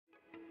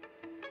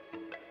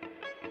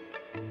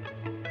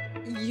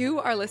You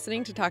are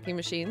listening to Talking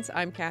Machines.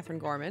 I'm Catherine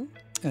Gorman.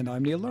 And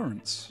I'm Neil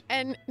Lawrence.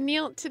 And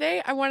Neil,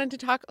 today I wanted to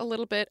talk a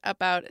little bit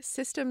about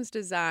systems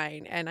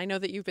design. And I know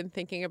that you've been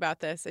thinking about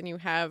this, and you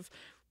have,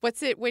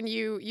 what's it when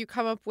you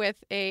come up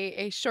with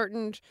a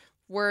shortened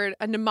word,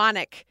 a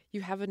mnemonic?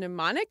 You have a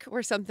mnemonic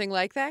or something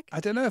like that? I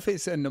don't know if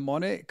it's a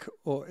mnemonic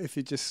or if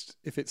you have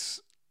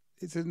to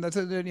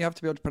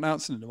be able to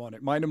pronounce a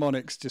mnemonic. My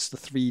mnemonic's just the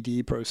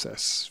 3D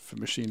process for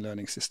machine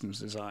learning systems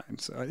design.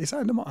 So is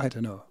that a mnemonic? I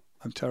don't know.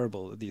 I'm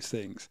terrible at these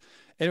things.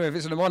 Anyway, if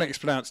it's a mnemonic, it's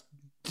pronounced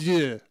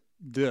duh.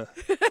 The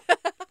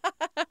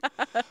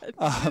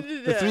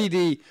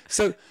 3D.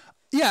 So,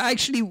 yeah,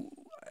 actually,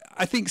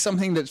 I think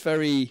something that's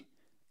very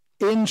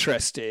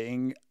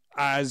interesting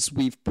as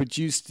we've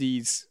produced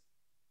these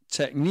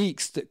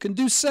techniques that can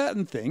do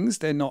certain things.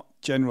 They're not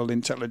general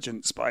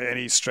intelligence by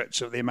any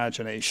stretch of the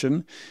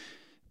imagination,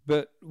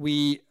 but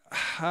we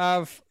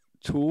have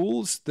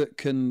tools that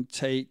can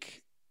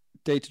take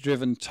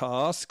data-driven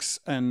tasks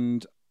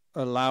and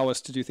allow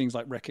us to do things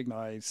like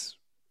recognize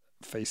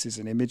faces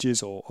in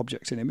images or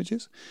objects in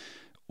images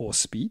or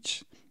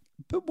speech.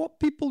 But what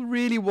people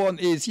really want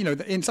is,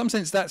 in some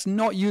sense, that's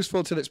not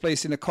useful till it's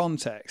placed in a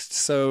context.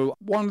 So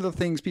one of the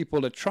things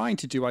people are trying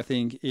to do, I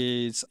think,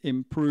 is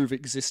improve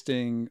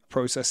existing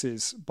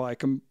processes by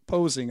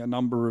composing a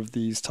number of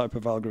these type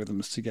of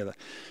algorithms together.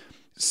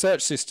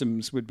 Search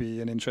systems would be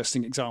an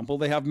interesting example.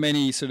 They have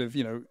many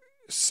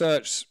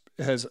search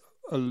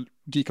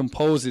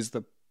decomposes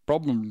the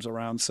problems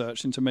around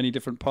search into many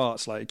different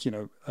parts, like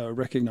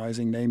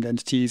recognizing named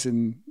entities,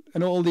 and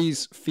all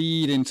these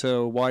feed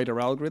into wider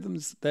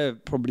algorithms. They're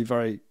probably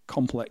very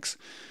complex.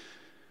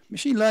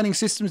 Machine learning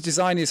systems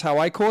design is how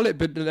I call it,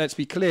 but let's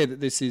be clear that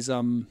this is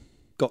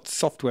got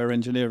software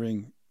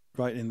engineering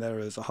right in there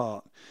as a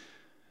heart.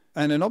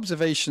 And an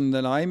observation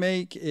that I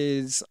make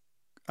is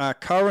our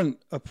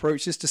current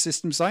approaches to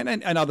system design,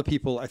 and other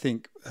people I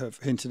think have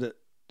hinted at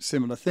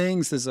similar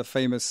things. There's a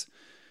famous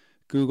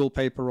Google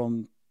paper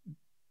on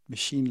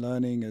machine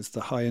learning as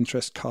the high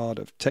interest card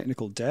of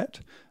technical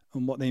debt.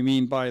 And what they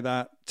mean by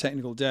that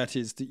technical debt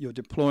is that you're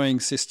deploying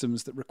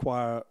systems that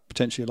require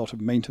potentially a lot of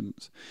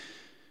maintenance.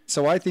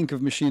 So I think of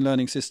machine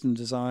learning system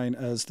design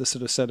as the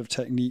sort of set of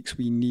techniques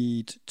we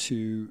need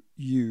to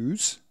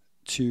use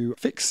to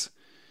fix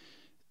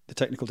the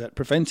technical debt,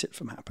 prevent it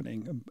from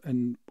happening,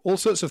 and all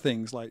sorts of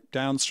things like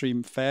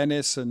downstream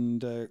fairness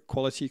and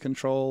quality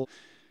control.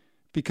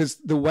 Because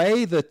the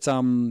way that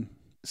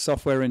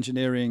software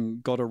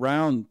engineering got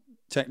around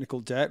technical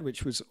debt,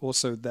 which was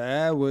also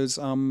there, was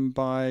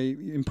by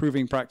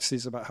improving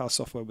practices about how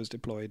software was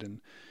deployed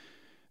and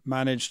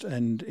managed,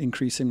 and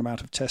increasing the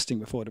amount of testing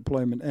before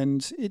deployment.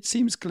 And it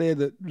seems clear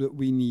that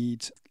we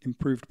need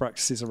improved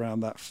practices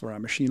around that for our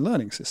machine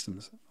learning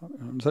systems.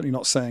 I'm certainly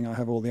not saying I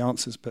have all the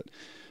answers, but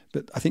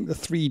I think the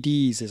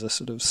 3Ds is a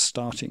sort of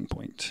starting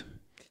point.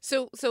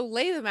 So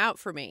lay them out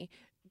for me.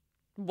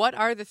 What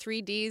are the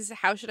 3Ds?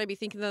 How should I be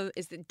thinking of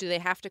them? Do they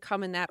have to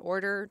come in that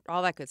order?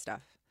 All that good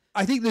stuff.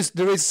 I think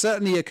there is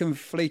certainly a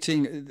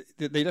conflating.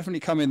 They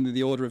definitely come in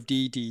the order of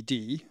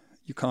DDD.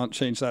 You can't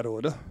change that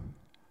order.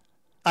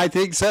 I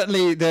think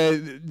certainly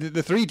the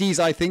 3Ds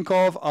I think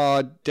of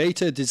are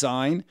data,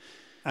 design,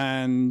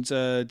 and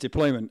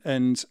deployment.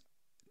 And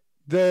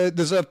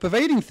there's a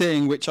pervading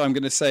thing, which I'm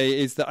going to say,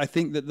 is that I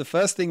think that the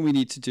first thing we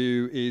need to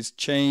do is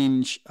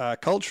change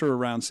culture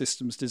around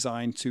systems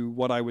design to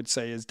what I would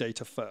say is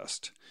data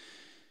first.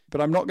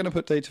 But I'm not going to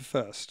put data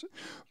first.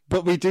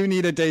 But we do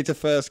need a data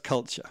first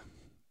culture.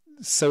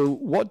 So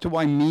what do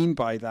I mean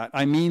by that?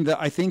 I mean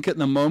that I think at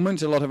the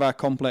moment, a lot of our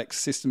complex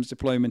systems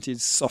deployment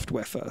is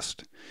software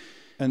first.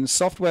 And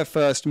software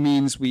first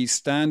means we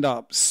stand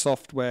up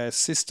software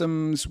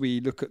systems,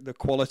 we look at the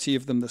quality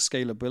of them, the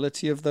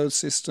scalability of those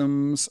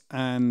systems,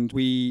 and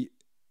we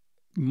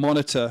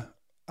monitor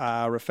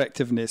our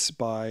effectiveness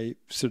by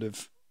sort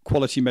of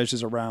quality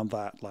measures around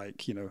that,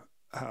 like,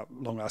 how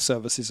long our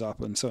service is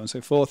up and so on and so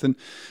forth. And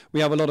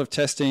we have a lot of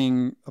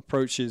testing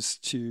approaches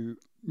to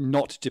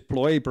not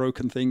deploy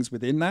broken things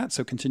within that.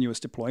 So continuous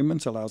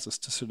deployment allows us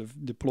to sort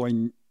of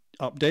deploy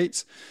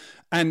updates.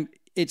 And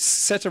it's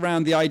set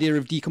around the idea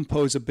of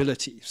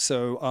decomposability.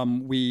 So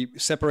we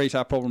separate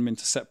our problem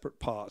into separate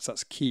parts.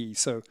 That's key.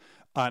 So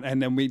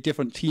and then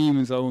different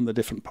teams own the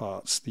different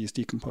parts, these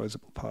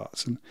decomposable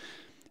parts.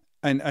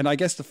 And I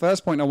guess the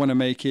first point I want to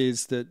make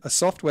is that a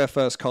software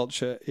first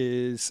culture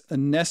is a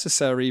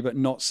necessary but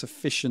not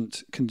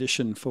sufficient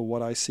condition for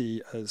what I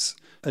see as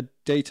a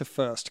data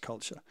first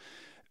culture.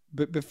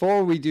 But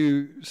before we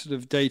do sort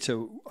of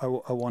data, I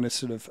want to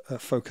sort of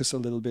focus a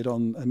little bit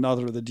on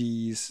another of the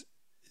Ds,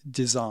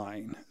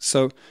 design.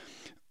 So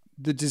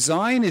the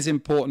design is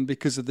important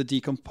because of the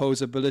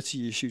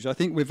decomposability issues. I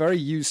think we're very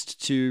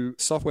used to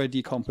software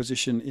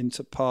decomposition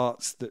into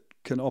parts that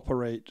can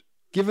operate,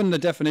 given the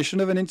definition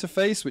of an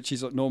interface, which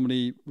is what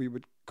normally we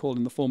would call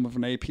in the form of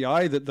an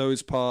API, that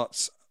those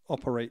parts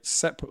operate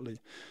separately.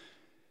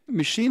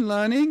 Machine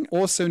learning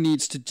also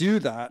needs to do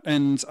that.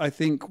 And I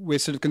think we're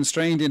sort of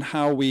constrained in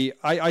how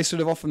I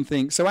sort of often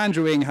think, so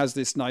Andrew Ng has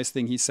this nice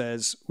thing he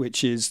says,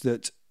 which is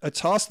that a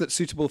task that's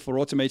suitable for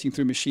automating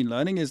through machine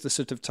learning is the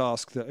sort of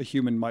task that a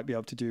human might be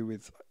able to do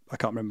with, I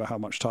can't remember how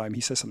much time.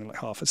 He says something like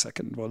half a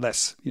second or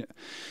less.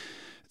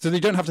 So they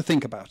don't have to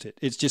think about it.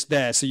 It's just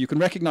there. So you can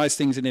recognize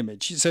things in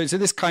image. So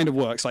this kind of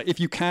works. Like if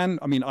you can,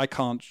 I mean, I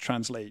can't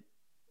translate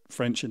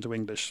French into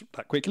English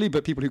that quickly,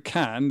 but people who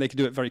can, they can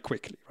do it very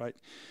quickly, right?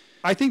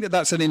 I think that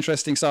that's an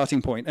interesting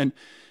starting point. And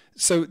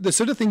so the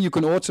sort of thing you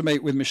can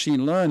automate with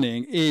machine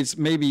learning is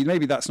maybe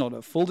that's not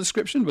a full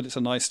description, but it's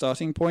a nice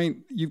starting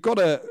point. You've got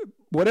to,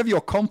 whatever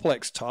your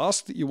complex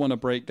task that you want to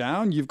break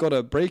down, you've got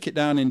to break it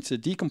down into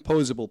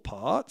decomposable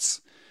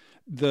parts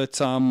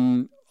that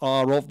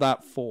are of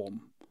that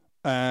form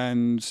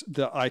and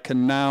that I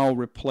can now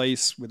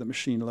replace with a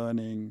machine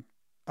learning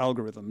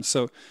algorithm.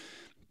 So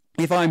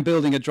if I'm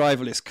building a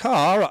driverless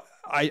car,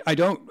 I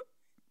don't,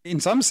 in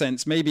some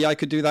sense, maybe I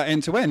could do that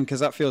end to end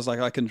because that feels like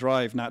I can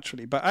drive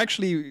naturally. But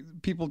actually,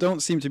 people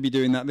don't seem to be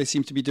doing that. They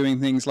seem to be doing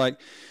things like,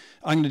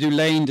 I'm going to do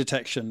lane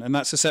detection, and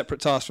that's a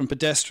separate task from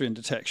pedestrian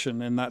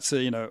detection, and that's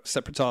a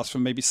separate task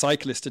from maybe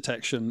cyclist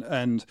detection.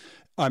 And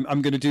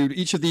I'm going to do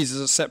each of these as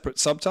a separate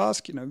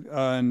subtask,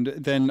 and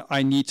then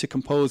I need to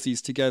compose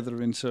these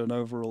together into an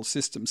overall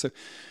system. So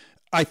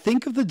I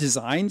think of the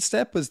design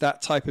step as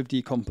that type of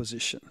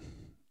decomposition,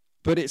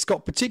 but it's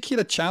got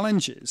particular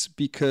challenges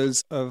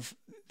because of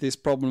this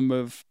problem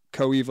of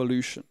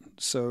coevolution.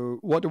 So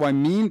what do I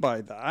mean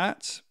by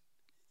that?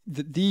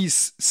 That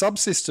these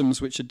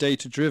subsystems which are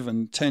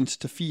data-driven tend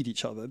to feed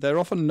each other. They're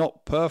often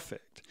not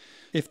perfect.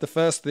 If the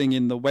first thing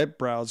in the web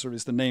browser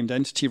is the named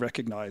entity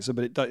recognizer,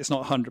 but it's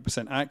not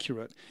 100%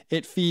 accurate,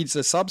 it feeds a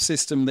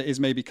subsystem that is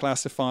maybe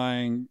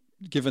classifying,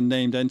 given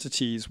named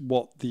entities,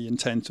 what the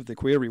intent of the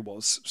query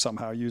was,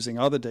 somehow using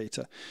other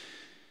data.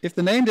 If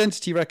the named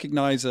entity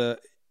recognizer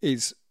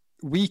is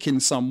weak in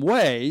some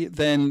way,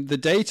 then the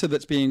data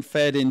that's being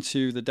fed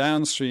into the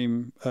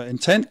downstream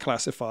intent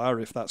classifier,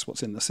 if that's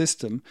what's in the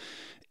system,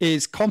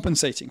 is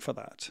compensating for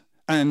that.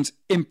 And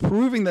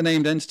improving the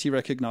named entity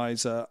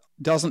recognizer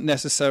doesn't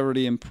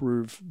necessarily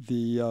improve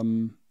the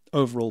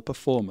overall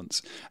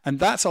performance. And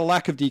that's a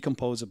lack of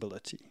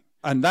decomposability.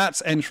 And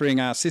that's entering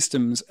our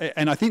systems.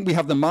 And I think we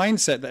have the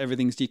mindset that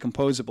everything's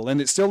decomposable, and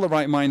it's still the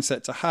right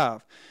mindset to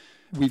have.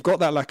 We've got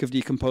that lack of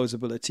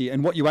decomposability.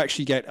 And what you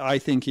actually get, I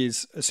think,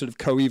 is a sort of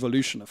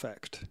coevolution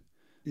effect.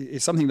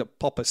 It's something that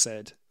Popper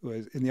said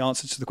in the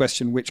answer to the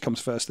question, which comes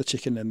first, the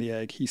chicken and the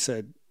egg? He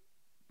said,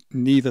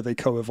 neither, they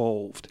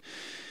co-evolved.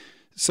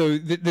 So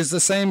there's the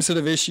same sort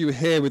of issue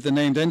here with the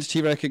named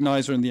entity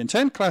recognizer and the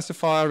intent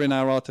classifier in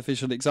our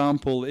artificial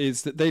example,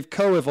 is that they've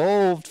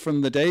co-evolved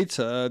from the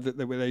data that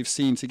they've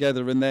seen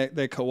together, and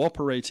they're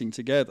cooperating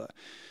together.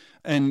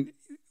 And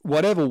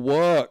whatever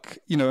work,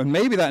 and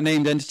maybe that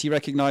named entity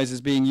recognizer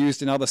is being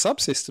used in other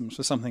subsystems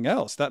for something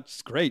else.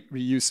 That's great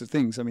reuse of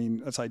things. I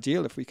mean, that's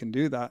ideal if we can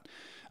do that.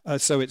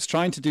 So it's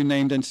trying to do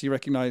named entity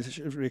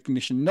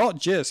recognition, not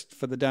just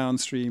for the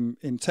downstream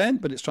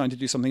intent, but it's trying to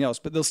do something else.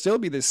 But there'll still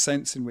be this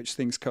sense in which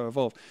things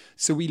co-evolve.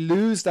 So we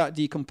lose that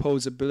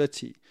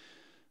decomposability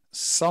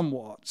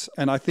somewhat.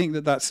 And I think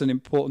that that's an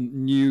important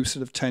new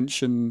sort of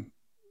tension.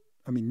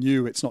 I mean,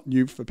 it's not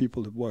new for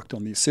people who've worked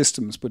on these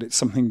systems, but it's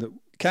something that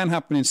can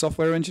happen in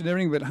software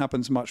engineering, but it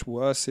happens much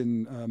worse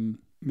in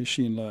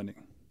machine learning.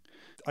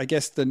 I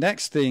guess the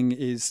next thing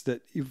is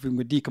that if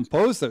we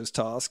decompose those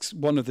tasks,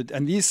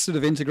 and these sort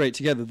of integrate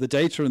together, the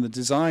data and the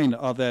design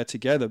are there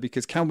together,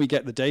 because can we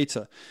get the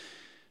data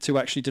to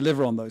actually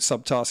deliver on those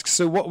subtasks?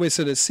 So what we're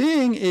sort of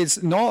seeing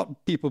is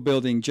not people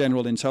building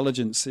general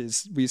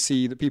intelligences. We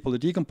see that people are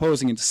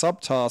decomposing into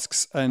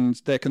subtasks,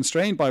 and they're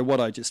constrained by what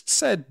I just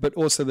said, but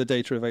also the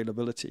data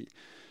availability.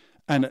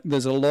 And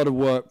there's a lot of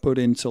work put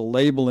into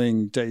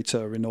labeling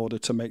data in order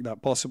to make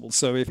that possible.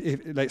 So if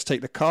let's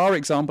take the car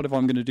example. If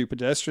I'm going to do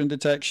pedestrian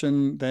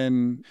detection,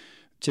 then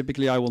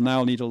typically I will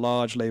now need a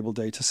large label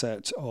data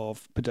set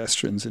of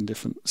pedestrians in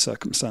different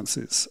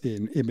circumstances,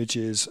 in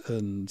images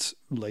and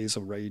laser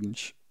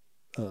range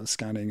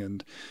scanning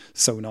and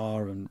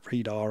sonar and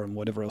radar and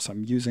whatever else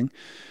I'm using.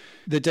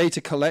 The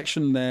data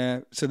collection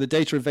there, so the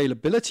data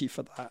availability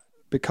for that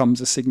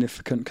becomes a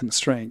significant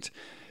constraint.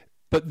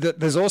 But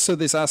there's also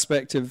this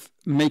aspect of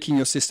making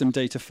your system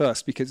data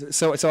first, because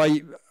so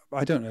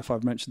I don't know if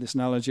I've mentioned this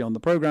analogy on the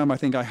program. I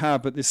think I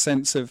have, but this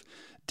sense of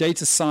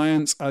data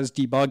science as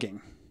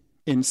debugging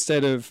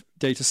instead of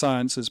data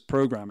science as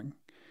programming.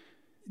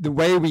 The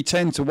way we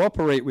tend to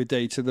operate with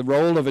data, the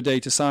role of a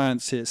data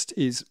scientist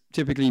is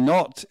typically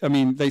not, so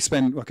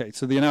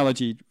the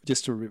analogy,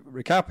 just to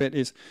recap it,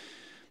 is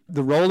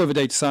the role of a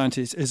data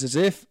scientist is as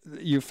if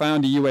you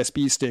found a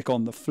USB stick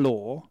on the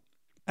floor,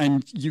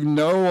 and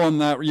on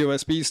that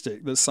USB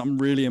stick there's some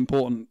really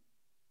important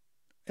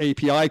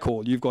API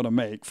call you've got to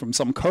make from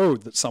some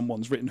code that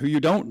someone's written who you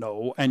don't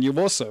know, and you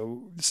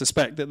also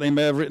suspect that they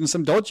may have written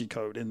some dodgy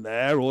code in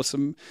there or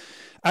some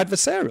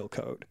adversarial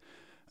code.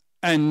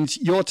 And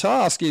your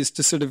task is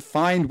to sort of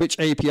find which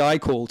API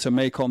call to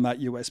make on that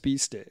USB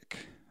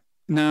stick.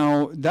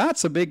 Now,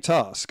 that's a big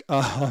task.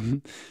 How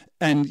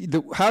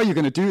are you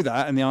going to do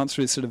that? And the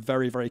answer is sort of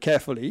very, very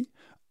carefully.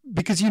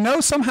 because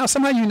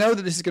somehow you know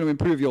that this is going to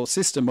improve your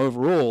system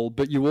overall,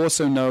 but you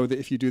also know that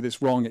if you do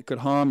this wrong, it could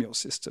harm your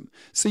system.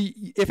 So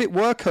if it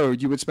were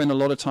code, you would spend a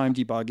lot of time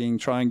debugging,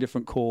 trying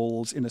different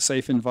calls in a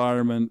safe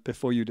environment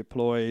before you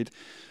deployed,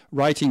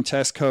 writing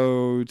test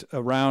code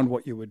around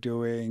what you were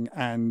doing,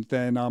 and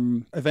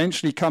then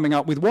eventually coming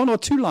up with 1 or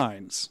 2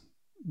 lines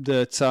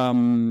that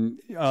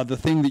are the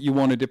thing that you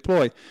want to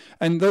deploy.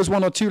 And those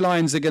 1 or 2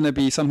 lines are going to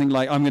be something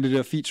like, I'm going to do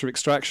a feature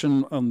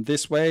extraction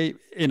this way,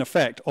 in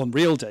effect, on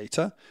real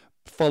data,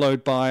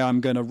 followed by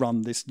I'm going to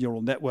run this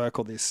neural network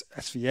or this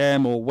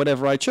SVM or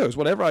whatever I chose,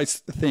 whatever I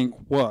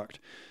think worked.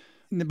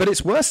 But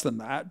it's worse than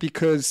that,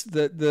 because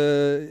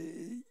the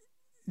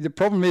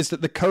problem is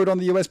that the code on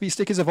the USB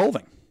stick is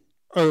evolving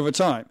over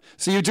time.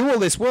 So you do all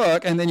this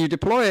work and then you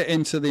deploy it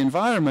into the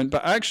environment,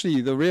 but actually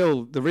the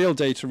real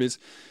data is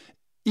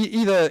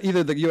either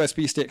the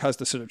USB stick has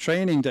the sort of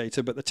training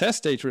data, but the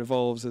test data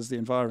evolves as the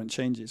environment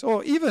changes.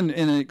 Or even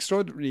in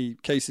extraordinary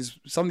cases,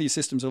 some of these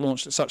systems are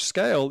launched at such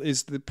scale,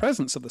 is the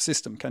presence of the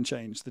system can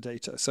change the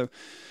data. So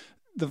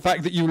the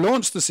fact that you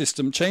launch the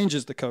system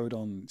changes the code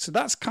on. So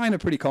that's kind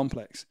of pretty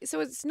complex. So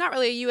it's not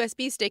really a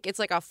USB stick. It's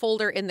like a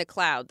folder in the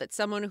cloud that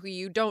someone who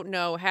you don't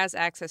know has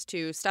access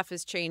to. Stuff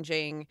is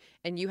changing,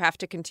 and you have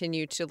to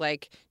continue to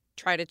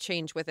try to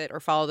change with it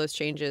or follow those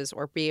changes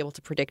or be able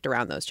to predict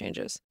around those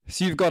changes.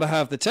 So you've got to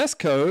have the test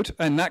code,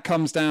 and that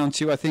comes down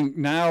to, I think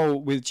now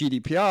with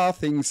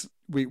GDPR,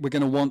 we're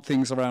going to want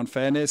things around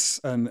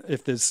fairness, and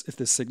if there's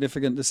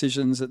significant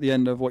decisions at the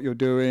end of what you're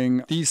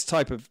doing, these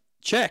type of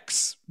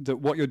checks that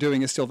what you're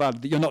doing is still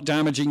valid, that you're not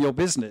damaging your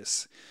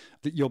business,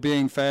 that you're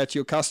being fair to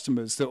your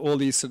customers, that all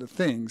these sort of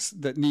things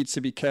that needs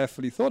to be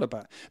carefully thought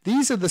about.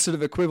 These are the sort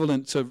of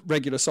equivalent to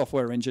regular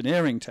software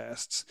engineering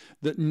tests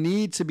that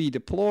need to be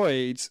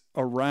deployed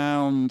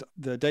around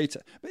the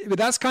data. But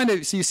that's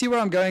so you see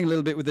where I'm going a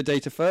little bit with the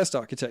data first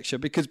architecture,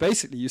 because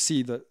basically you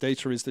see that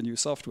data is the new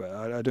software.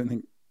 I don't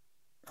think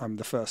I'm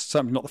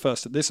certainly not the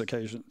first at this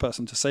occasion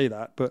person to say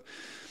that, but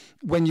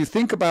when you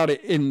think about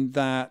it in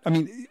that, I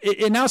mean,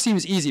 it now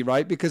seems easy,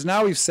 right? Because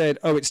now we've said,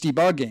 oh, it's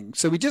debugging.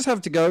 So we just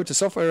have to go to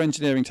software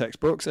engineering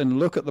textbooks and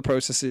look at the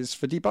processes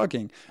for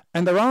debugging.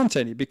 And there aren't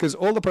any, because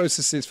all the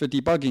processes for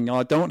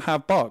debugging don't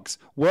have bugs.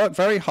 Work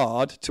very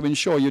hard to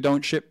ensure you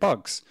don't ship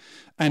bugs,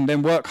 and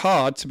then work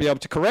hard to be able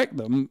to correct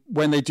them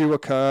when they do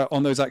occur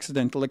on those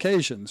accidental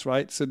occasions,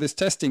 right? So this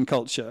testing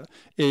culture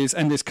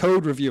and this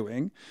code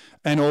reviewing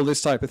and all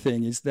this type of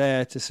thing is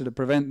there to sort of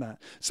prevent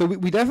that. So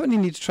we definitely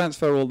need to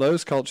transfer all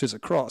those cultures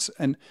across.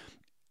 And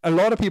a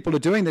lot of people are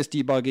doing this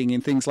debugging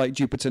in things like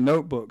Jupyter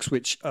Notebooks,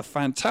 which are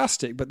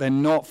fantastic, but they're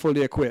not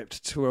fully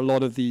equipped to a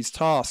lot of these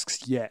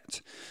tasks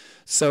yet.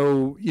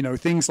 So,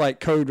 things like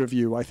code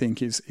review, I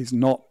think, is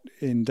not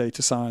in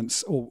data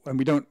science, and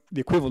we don't,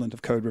 the equivalent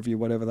of code review,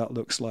 whatever that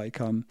looks like.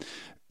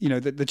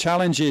 The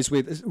challenges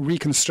with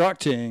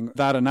reconstructing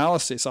that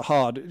analysis are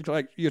hard.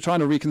 Like you're trying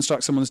to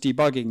reconstruct someone's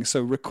debugging.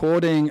 So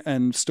recording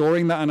and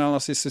storing that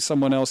analysis so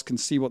someone else can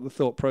see what the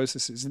thought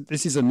process is.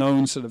 This is a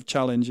known sort of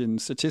challenge in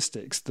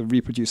statistics, the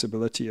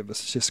reproducibility of a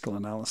statistical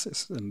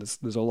analysis. And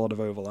there's a lot of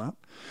overlap.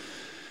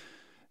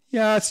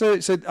 Yeah, so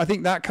I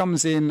think that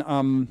comes in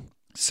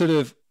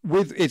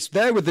it's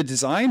there with the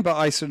design, but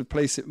I sort of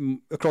place it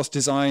across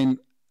design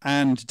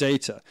and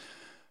data.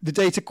 The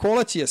data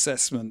quality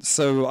assessment.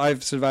 So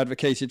I've sort of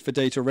advocated for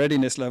data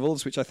readiness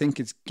levels, which I think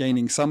is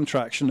gaining some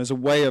traction as a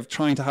way of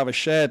trying to have a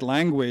shared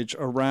language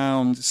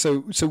around. So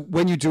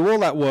when you do all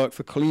that work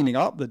for cleaning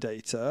up the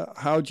data,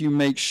 how do you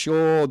make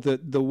sure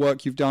that the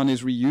work you've done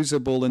is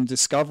reusable and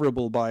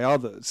discoverable by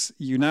others?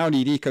 You now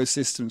need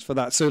ecosystems for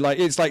that. So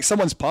it's like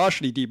someone's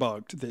partially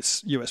debugged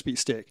this USB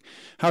stick.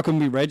 How can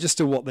we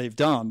register what they've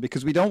done?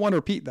 Because we don't want to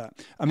repeat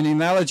that. I mean, the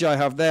analogy I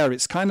have there,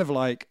 it's kind of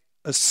like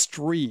a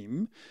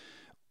stream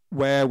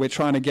where we're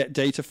trying to get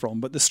data from,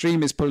 but the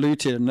stream is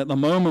polluted. And at the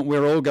moment,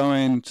 we're all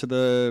going to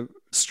the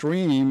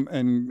stream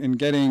and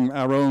getting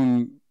our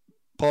own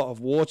pot of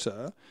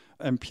water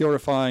and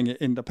purifying it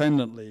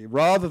independently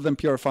rather than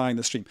purifying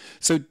the stream.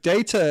 So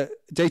data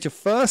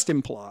first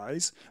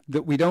implies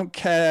that we don't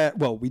care,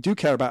 well, we do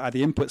care about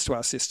the inputs to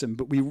our system,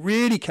 but we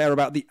really care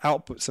about the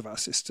outputs of our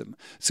system.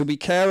 So we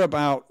care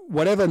about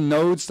whatever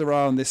nodes there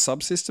are in this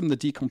subsystem, the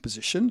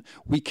decomposition.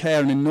 We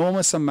care an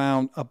enormous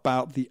amount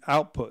about the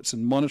outputs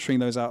and monitoring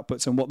those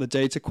outputs and what the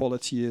data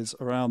quality is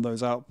around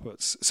those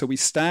outputs. So we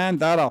stand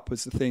that up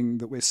as the thing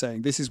that we're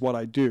saying, this is what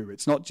I do.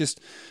 It's not just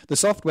the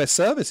software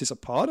service is a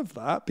part of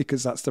that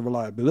because that's the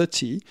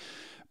reliability,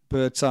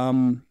 but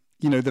the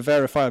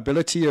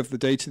verifiability of the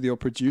data that you're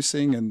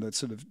producing and the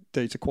sort of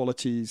data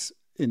qualities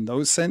in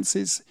those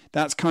senses,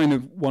 that's kind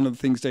of one of the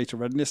things data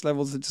readiness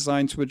levels are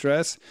designed to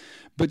address.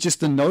 But just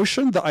the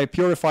notion that I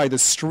purify the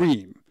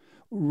stream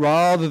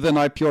rather than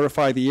I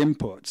purify the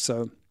input.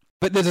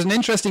 But there's an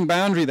interesting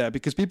boundary there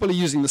because people are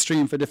using the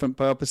stream for different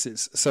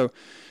purposes. So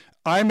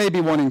I may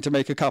be wanting to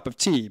make a cup of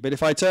tea, but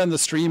if I turn the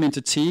stream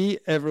into tea,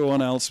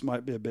 everyone else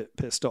might be a bit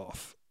pissed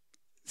off.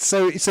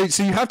 So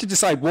you have to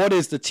decide what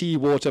is the tea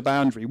water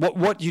boundary,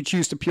 what you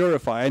choose to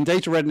purify. And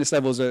data readiness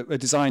levels are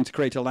designed to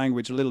create a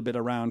language a little bit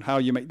around how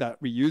you make that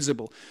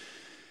reusable.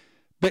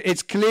 But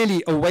it's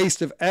clearly a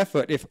waste of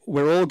effort if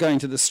we're all going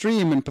to the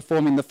stream and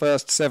performing the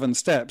first 7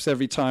 steps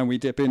every time we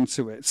dip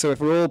into it. So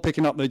if we're all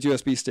picking up the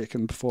USB stick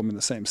and performing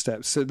the same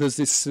steps, so there's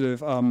this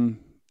sort of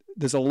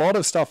there's a lot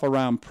of stuff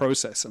around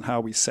process and how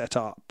we set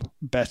up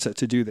better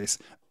to do this.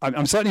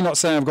 I'm certainly not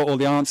saying I've got all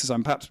the answers.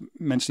 I'm perhaps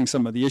mentioning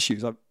some of the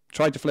issues. I've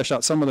tried to flesh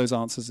out some of those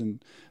answers in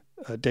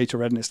data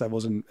readiness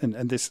levels and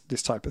this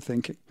type of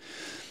thinking.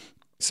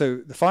 So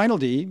the final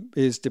D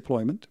is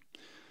deployment.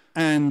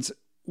 And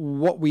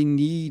what we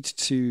need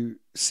to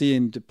see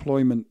in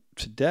deployment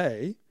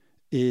today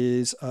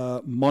is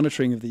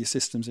monitoring of these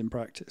systems in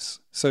practice.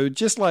 So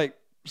just like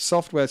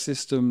software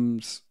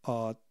systems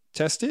are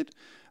tested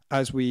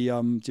as we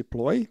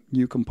deploy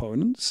new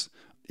components,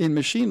 in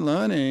machine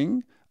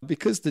learning,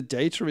 because the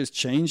data is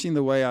changing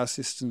the way our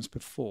systems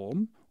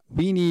perform,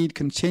 we need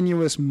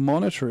continuous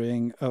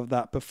monitoring of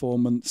that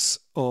performance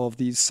of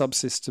these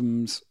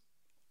subsystems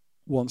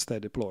once they're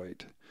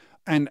deployed.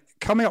 And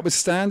coming up with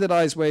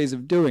standardized ways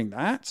of doing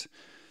that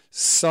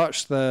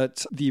such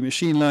that the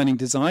machine learning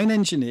design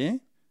engineer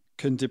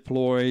can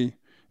deploy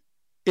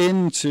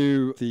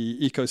into the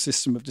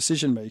ecosystem of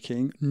decision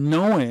making,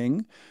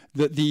 knowing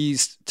that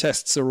these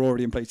tests are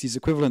already in place, these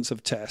equivalents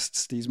of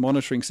tests, these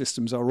monitoring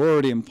systems are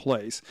already in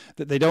place,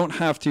 that they don't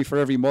have to, for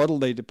every model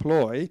they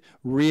deploy,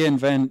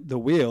 reinvent the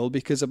wheel,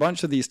 because a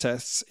bunch of these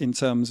tests in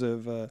terms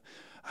of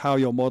how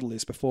your model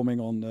is performing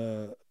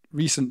on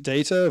recent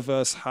data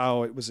versus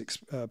how it was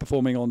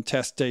performing on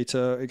test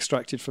data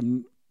extracted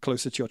from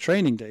closer to your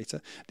training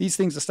data, these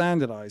things are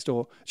standardized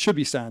or should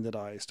be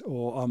standardized,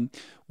 or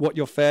what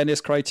your fairness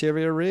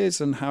criteria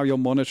is and how you're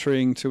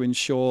monitoring to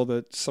ensure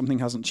that something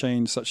hasn't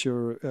changed such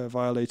you're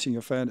violating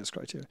your fairness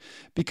criteria.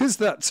 Because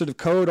that sort of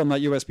code on that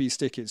USB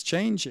stick is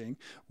changing,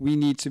 we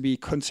need to be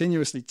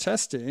continuously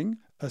testing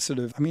a sort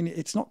of,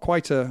 it's not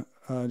quite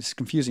it's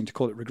confusing to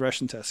call it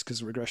regression tests,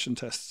 because regression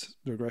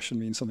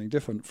means something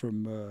different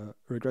from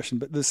regression.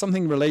 But there's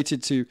something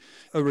related to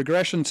a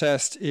regression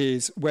test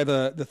is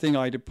whether the thing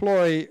I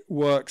deploy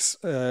works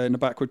in a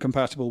backward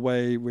compatible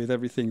way with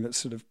everything that's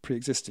sort of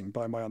pre-existing,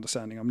 by my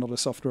understanding. I'm not a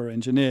software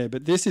engineer,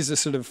 but this is a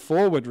sort of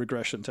forward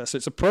regression test.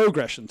 It's a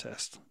progression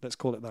test. Let's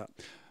call it that.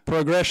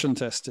 Progression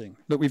testing.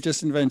 Look, we've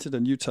just invented a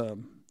new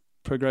term.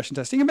 Progression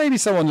testing, and maybe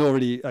someone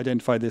already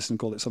identified this and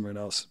called it something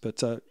else,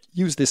 but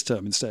use this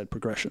term instead,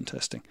 progression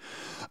testing.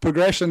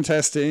 Progression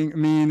testing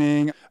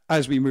meaning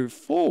as we move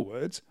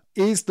forward,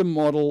 is the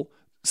model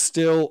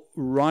still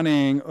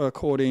running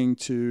according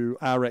to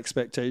our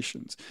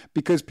expectations?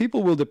 Because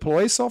people will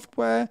deploy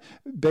software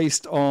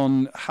based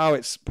on how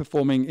it's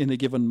performing in a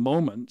given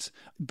moment.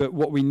 But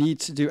what we need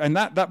to do, and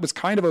that was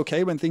kind of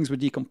okay when things were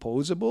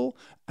decomposable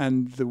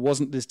and there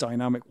wasn't this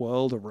dynamic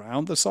world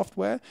around the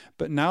software,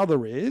 but now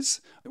there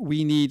is.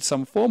 We need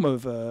some form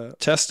of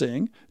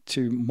testing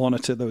to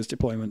monitor those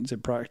deployments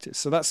in practice.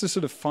 So that's the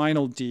sort of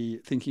final D,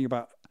 thinking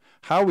about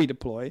how we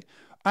deploy.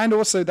 And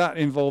also that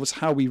involves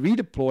how we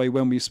redeploy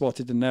when we've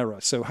spotted an error.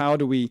 So how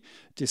do we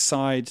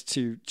decide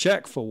to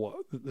check for what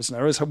there's an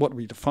error, what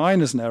we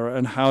define as an error,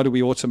 and how do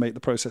we automate the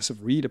process of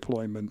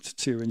redeployment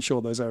to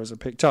ensure those errors are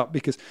picked up?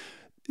 Because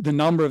the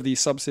number of these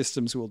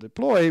subsystems we'll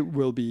deploy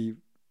will be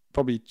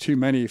probably too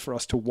many for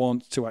us to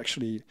want to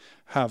actually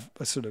have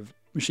a sort of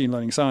machine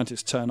learning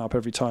scientist turn up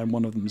every time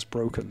one of them's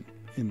broken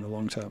in the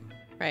long term.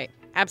 Right.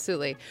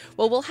 Absolutely.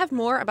 Well, we'll have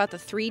more about the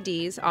 3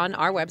 Ds on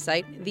our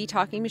website,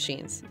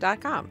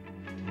 thetalkingmachines.com.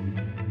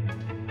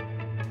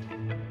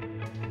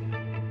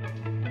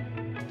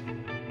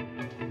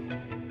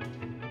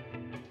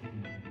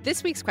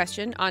 This week's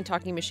question on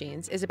Talking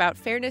Machines is about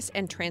fairness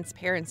and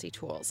transparency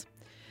tools.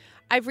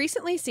 I've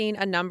recently seen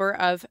a number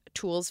of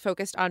tools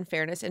focused on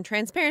fairness and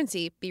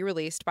transparency be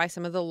released by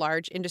some of the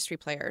large industry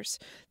players.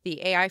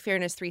 The AI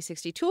Fairness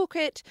 360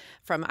 Toolkit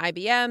from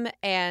IBM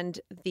and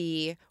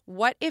the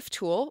What If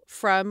tool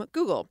from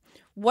Google.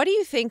 What do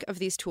you think of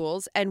these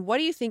tools, and what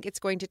do you think it's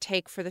going to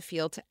take for the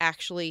field to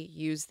actually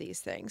use these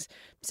things?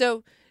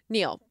 So,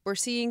 Neil, we're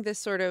seeing this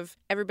sort of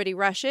everybody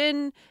rush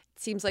in.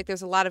 It seems like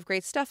there's a lot of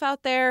great stuff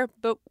out there,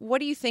 but what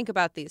do you think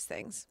about these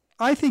things?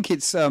 I think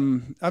it's,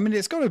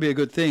 it's got to be a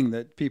good thing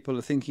that people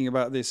are thinking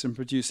about this and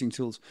producing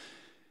tools.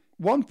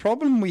 One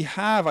problem we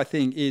have, I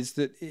think, is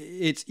that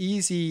it's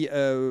easy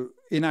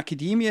in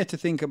academia to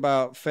think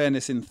about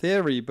fairness in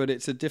theory, but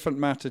it's a different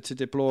matter to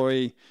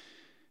deploy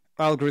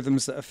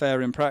algorithms that are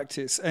fair in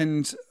practice.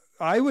 And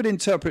I would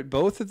interpret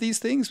both of these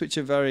things, which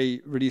are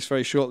released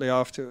very shortly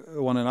after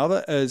one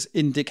another, as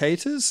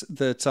indicators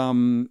that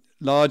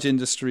large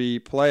industry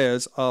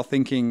players are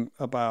thinking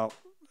about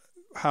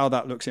how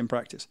that looks in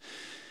practice.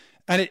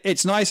 And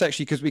it's nice,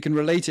 actually, because we can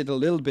relate it a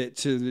little bit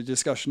to the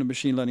discussion of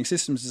machine learning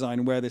systems design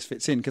and where this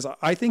fits in, because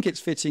I think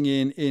it's fitting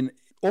in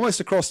almost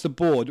across the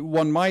board.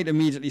 One might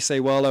immediately say,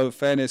 well,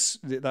 fairness,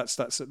 that's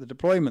at the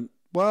deployment.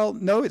 Well,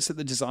 no, it's at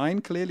the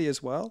design, clearly,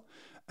 as well,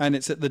 and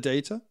it's at the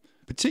data.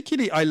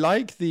 Particularly, I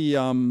like the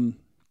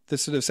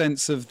sort of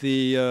sense of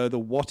the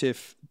What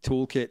If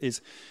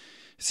toolkit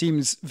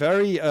seems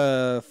very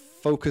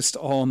focused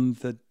on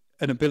the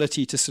an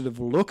ability to sort of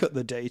look at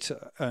the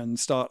data and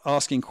start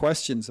asking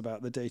questions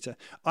about the data.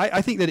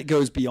 I think that it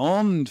goes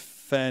beyond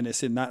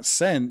fairness in that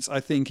sense.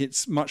 I think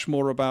it's much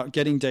more about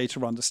getting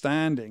data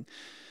understanding.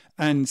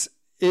 And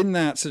in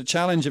that sort of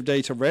challenge of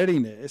data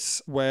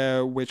readiness,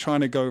 where we're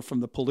trying to go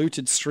from the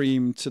polluted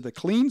stream to the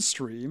clean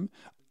stream,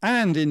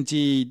 and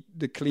indeed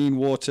the clean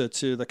water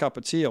to the cup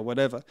of tea or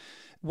whatever,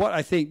 what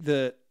I think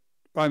that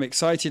I'm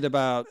excited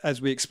about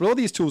as we explore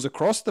these tools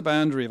across the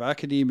boundary of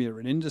academia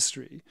and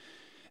industry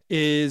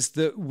is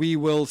that we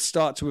will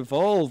start to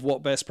evolve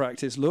what best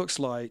practice looks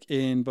like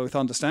in both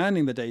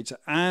understanding the data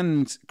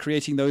and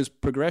creating those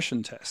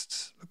progression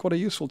tests. Look what a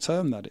useful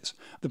term that is.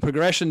 The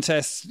progression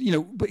tests,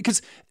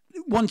 because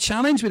one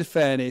challenge with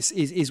fairness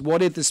is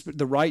what is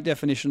the right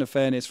definition of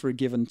fairness for a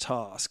given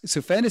task.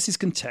 So fairness is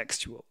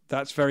contextual.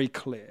 That's very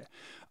clear.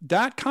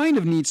 That kind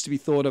of needs to be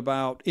thought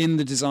about in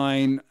the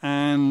design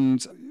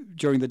and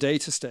during the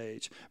data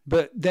stage.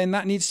 But then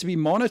that needs to be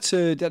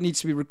monitored, that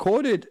needs to be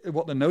recorded,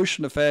 what the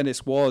notion of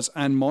fairness was,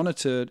 and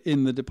monitored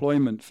in the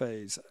deployment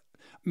phase.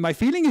 My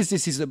feeling is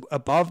this is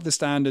above the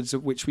standards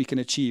of which we can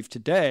achieve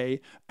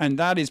today, and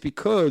that is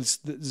because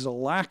there's a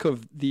lack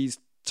of these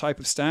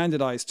type of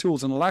standardized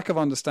tools and a lack of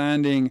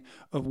understanding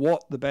of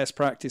what the best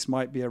practice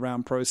might be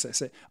around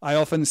processing. I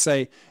often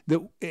say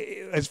that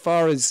as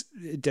far as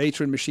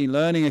data and machine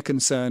learning are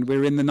concerned,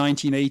 we're in the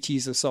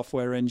 1980s of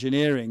software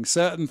engineering.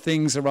 Certain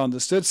things are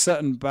understood,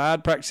 certain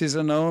bad practices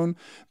are known,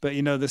 but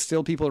there's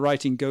still people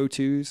writing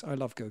go-tos. I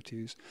love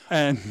go-tos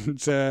and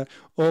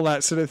all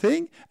that sort of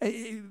thing,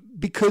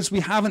 because we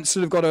haven't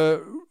sort of got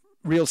a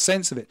real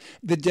sense of it.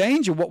 The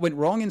danger, what went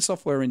wrong in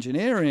software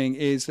engineering,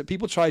 is that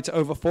people tried to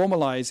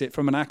over-formalize it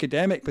from an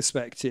academic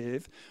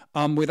perspective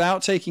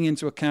without taking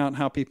into account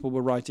how people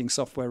were writing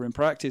software in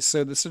practice.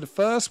 So the sort of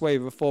first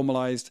wave of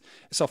formalized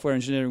software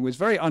engineering was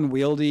very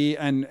unwieldy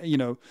and,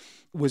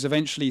 was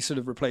eventually sort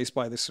of replaced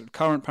by this sort of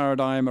current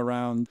paradigm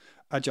around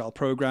agile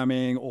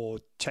programming or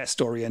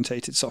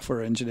test-orientated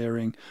software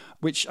engineering,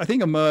 which I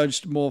think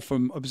emerged more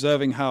from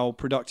observing how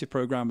productive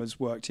programmers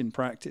worked in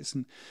practice.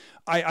 And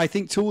I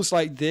think tools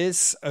like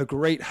this are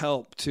great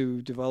help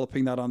to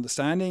developing that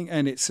understanding.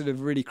 And it's sort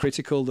of really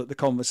critical that the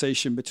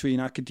conversation between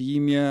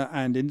academia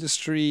and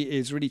industry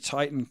is really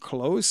tight and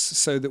close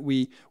so that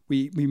we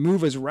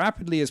move as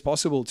rapidly as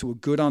possible to a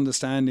good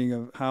understanding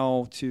of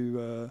how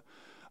to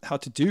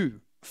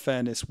do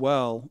fairness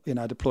well in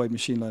our deployed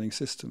machine learning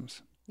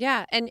systems.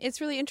 Yeah, and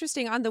it's really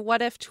interesting. On the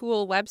What If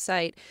Tool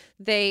website,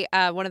 they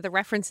one of the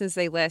references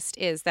they list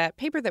is that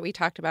paper that we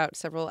talked about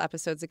several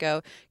episodes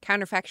ago,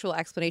 Counterfactual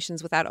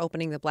Explanations Without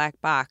Opening the Black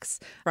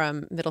Box,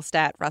 from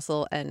Middlestat,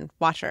 Russell, and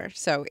Washer.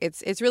 So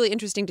it's really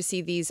interesting to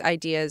see these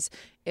ideas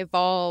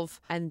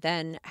evolve and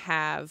then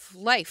have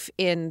life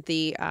in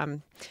the,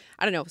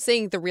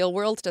 saying the real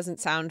world doesn't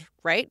sound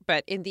right,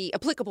 but in the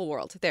applicable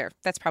world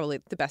that's probably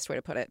the best way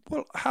to put it.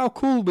 Well, how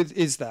cool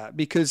is that?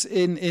 Because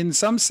in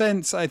some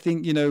sense, I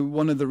think,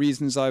 one of the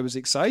reasons I was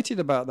excited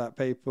about that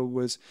paper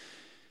was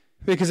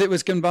because it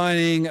was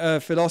combining a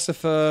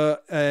philosopher,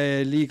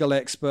 a legal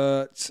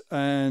expert,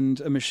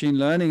 and a machine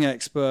learning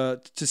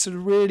expert to sort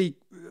of really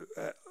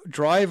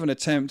drive an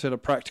attempt at a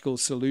practical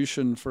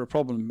solution for a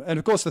problem. And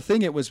of course, the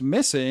thing it was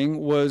missing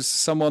was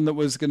someone that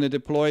was going to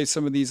deploy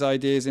some of these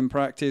ideas in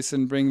practice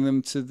and bring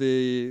them to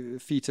the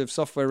feet of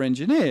software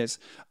engineers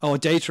or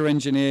data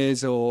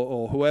engineers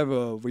or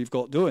whoever we've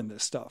got doing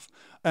this stuff.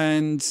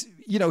 And,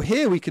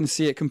 here we can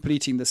see it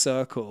completing the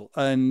circle.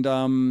 And,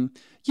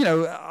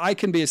 I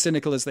can be as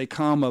cynical as they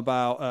come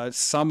about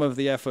some of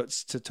the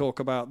efforts to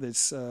talk about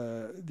these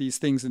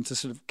things and to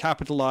sort of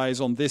capitalize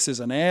on this as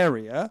an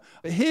area.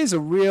 But here's a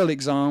real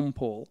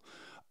example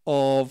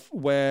of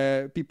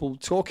where people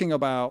talking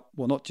about,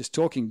 well, not just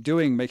talking,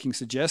 doing, making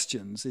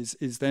suggestions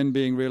is then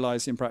being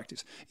realized in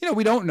practice.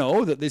 We don't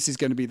know that this is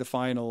going to be the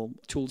final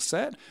tool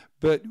set,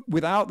 but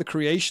without the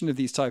creation of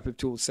these type of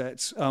tool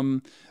sets,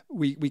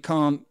 we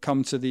can't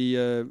come to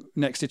the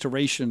next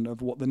iteration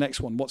of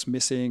what's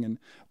missing and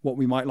what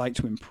we might like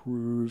to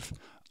improve.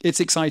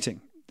 It's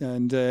exciting.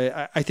 And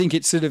I think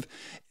it's sort of,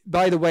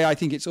 by the way, I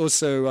think it's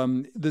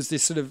also, there's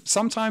this sort of,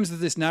 sometimes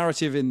there's this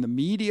narrative in the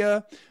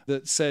media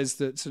that says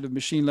that sort of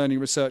machine learning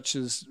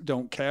researchers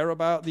don't care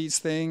about these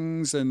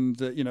things and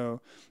that,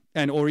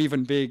 or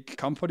even big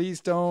companies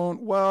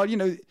don't. Well,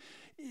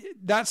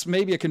 that's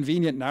maybe a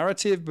convenient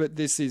narrative, but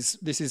this is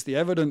the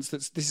evidence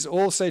this is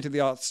all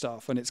state-of-the-art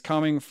stuff, and it's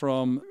coming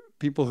from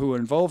people who are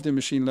involved in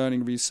machine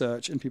learning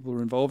research and people who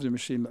are involved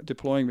in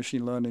deploying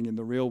machine learning in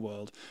the real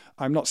world.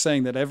 I'm not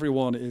saying that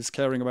everyone is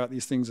caring about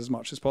these things as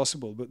much as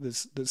possible, but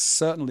there's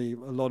certainly a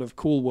lot of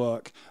cool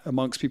work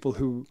amongst people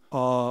who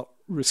are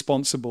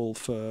responsible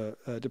for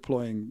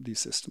deploying these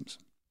systems.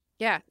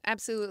 Yeah,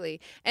 absolutely.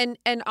 And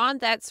on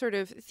that sort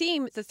of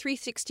theme, the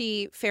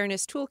 360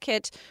 Fairness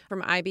Toolkit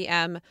from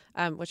IBM,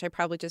 which I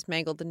probably just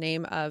mangled the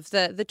name of,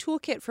 the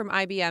toolkit from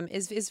IBM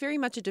is very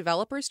much a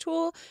developer's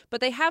tool,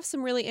 but they have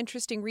some really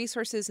interesting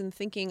resources and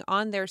thinking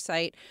on their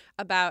site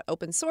about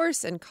open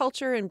source and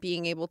culture and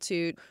being able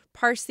to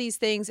parse these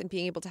things and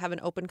being able to have an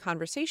open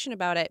conversation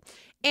about it.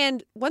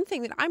 And one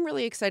thing that I'm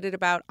really excited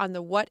about on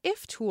the What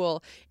If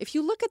tool, if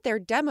you look at their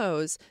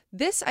demos,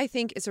 this I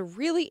think is a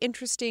really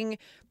interesting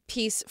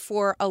piece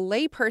for a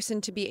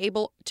layperson to be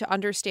able to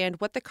understand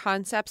what the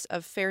concepts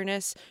of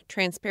fairness,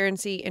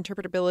 transparency,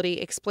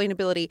 interpretability,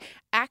 explainability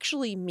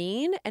actually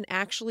mean and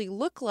actually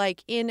look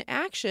like in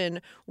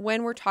action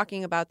when we're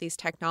talking about these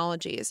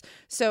technologies.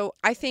 So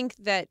I think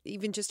that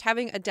even just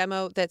having a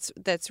demo that's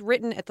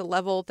written at the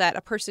level that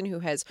a person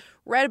who has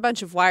read a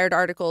bunch of Wired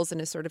articles and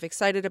is sort of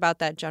excited about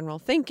that general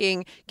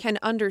thinking can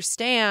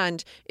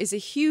understand is a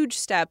huge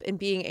step in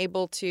being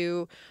able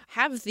to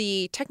have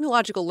the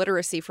technological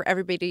literacy for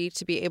everybody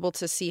to be able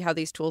to see how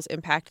these tools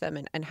impact them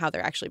and how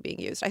they're actually being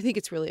used. I think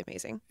it's really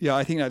amazing. Yeah,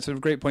 I think that's a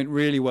great point,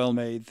 really well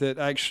made, that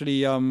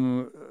actually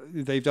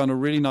they've done a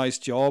really nice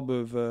job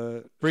of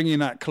bringing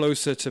that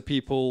closer to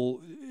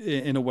people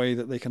in a way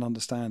that they can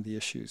understand the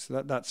issues.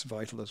 That's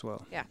vital as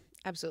well. Yeah.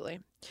 Absolutely.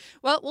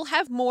 Well, we'll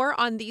have more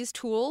on these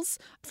tools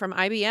from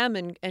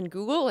IBM and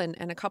Google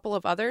and a couple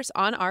of others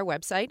on our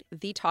website,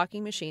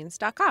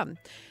 thetalkingmachines.com.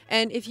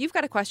 And if you've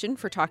got a question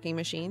for Talking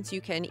Machines,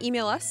 you can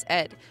email us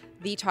at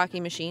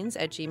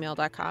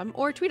thetalkingmachines@gmail.com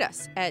or tweet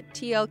us at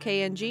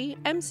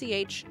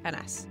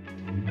TLKNGMCHNS.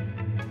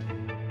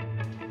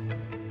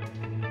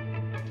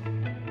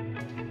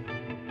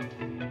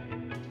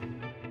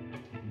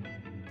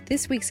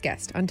 This week's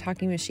guest on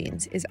Talking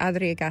Machines is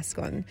Adrià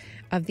Gascon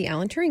of the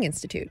Alan Turing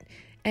Institute.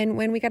 And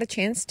when we got a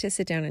chance to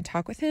sit down and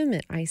talk with him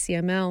at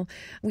ICML,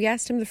 we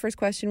asked him the first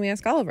question we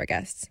ask all of our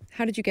guests.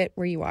 How did you get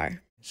where you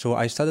are? So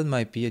I started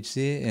my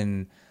PhD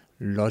in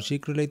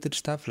logic-related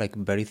stuff, like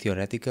very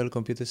theoretical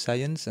computer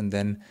science. And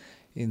then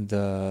in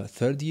the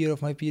third year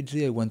of my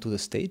PhD, I went to the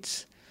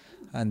States.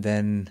 And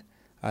then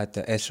at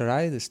the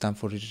SRI, the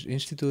Stanford Research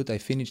Institute, I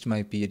finished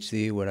my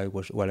PhD while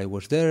I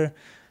was there.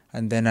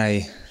 And then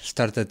I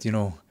started,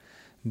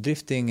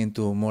 drifting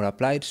into more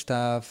applied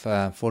stuff,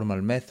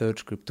 formal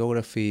methods,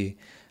 cryptography.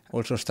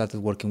 Also started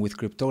working with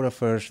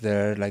cryptographers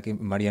there, like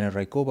Mariana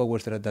Raikova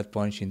was there at that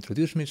point. She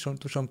introduced me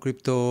to some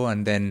crypto,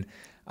 and then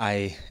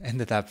I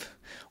ended up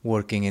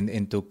working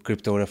into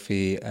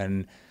cryptography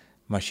and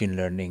machine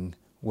learning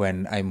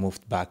when I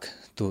moved back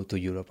to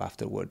Europe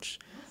afterwards.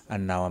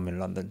 And now I'm in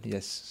London,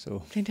 yes. So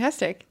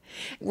fantastic.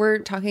 We're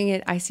talking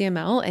at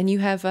ICML, and you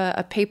have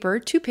a paper,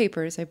 2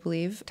 papers, I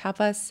believe,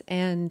 Tapas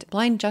and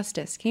Blind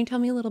Justice. Can you tell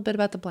me a little bit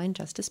about the Blind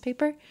Justice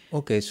paper?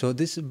 Okay, so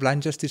this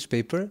Blind Justice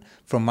paper,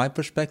 from my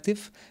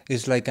perspective,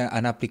 is like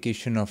an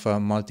application of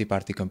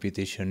multi-party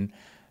computation,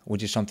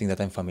 which is something that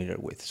I'm familiar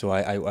with. So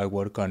I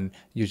work on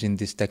using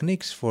these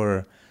techniques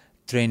for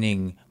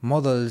training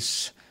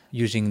models,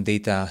 using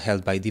data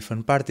held by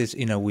different parties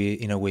in a way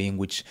in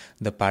which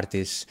the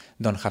parties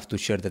don't have to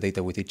share the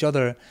data with each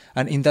other.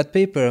 And in that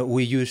paper,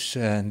 we use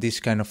these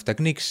kind of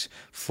techniques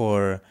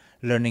for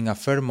learning a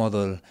fair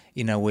model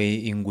in a way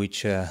in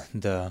which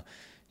the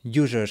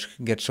users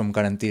get some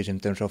guarantees in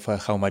terms of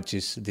how much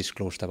is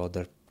disclosed about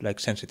their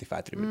sensitive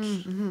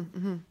attributes.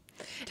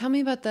 Tell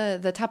me about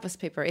the TAPAS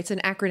paper. It's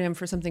an acronym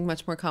for something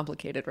much more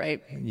complicated,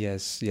 right?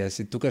 Yes.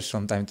 It took us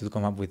some time to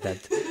come up with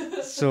that.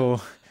 So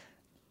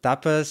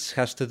TAPAS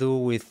has to do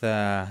with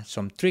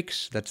some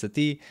tricks, that's the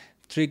T,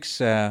 tricks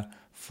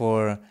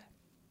for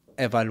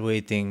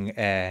evaluating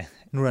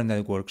neural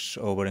networks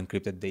over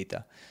encrypted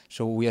data.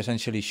 So we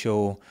essentially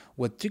show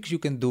what tricks you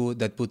can do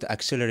that would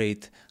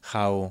accelerate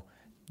how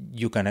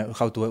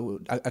to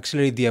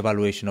accelerate the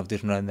evaluation of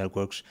these neural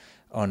networks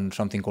on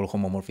something called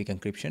homomorphic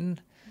encryption,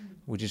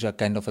 which is a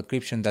kind of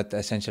encryption that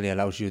essentially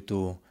allows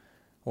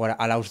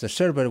the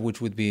server, which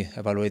would be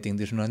evaluating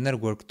this neural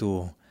network,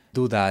 to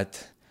do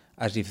that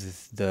as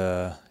if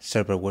the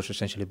server was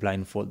essentially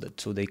blindfolded,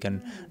 so they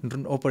can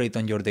operate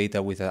on your data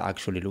without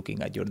actually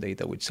looking at your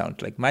data, which sounds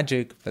like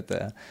magic, but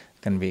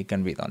can be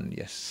done.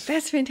 Yes,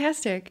 that's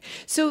fantastic.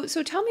 So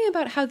tell me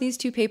about how these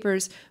 2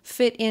 papers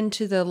fit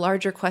into the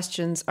larger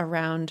questions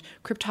around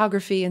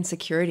cryptography and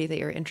security that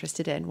you're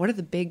interested in. What are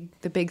the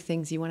big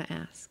things you want to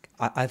ask?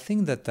 I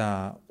think that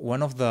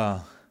one of the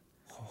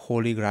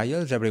holy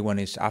grails everyone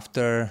is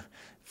after,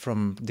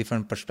 from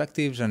different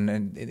perspectives and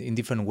in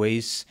different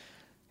ways,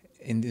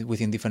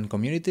 within different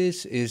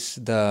communities, is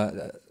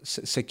the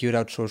secure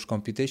outsourced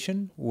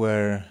computation,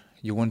 where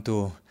you want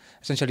to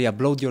essentially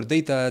upload your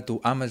data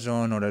to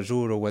Amazon or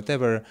Azure or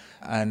whatever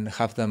and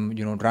have them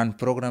run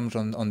programs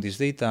on this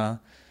data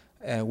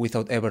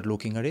without ever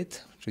looking at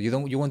it. So you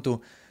want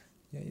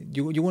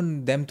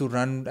them to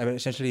run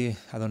essentially,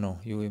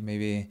 you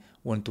maybe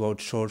want to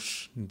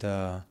outsource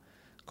the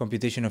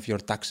computation of your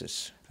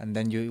taxes, And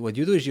then what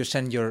you do is you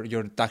send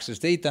your taxes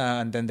data,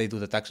 and then they do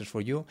the taxes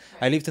for you.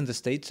 I lived in the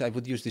States. I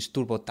would use this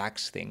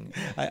TurboTax thing.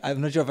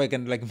 I'm not sure if I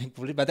can like make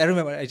it, but I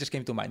remember it just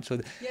came to mind.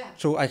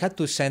 So I had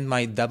to send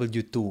my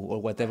W-2 or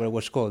whatever it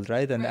was called,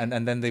 right?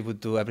 And then they would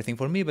do everything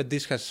for me. But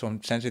this has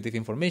some sensitive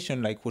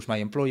information, like who's my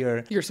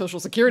employer, Your social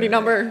security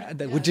number,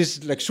 which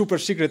is like super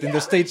secret in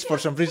the States for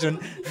some reason.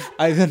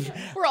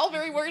 We're all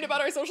very worried about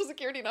our social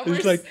security numbers.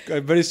 It's like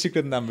a very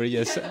secret number,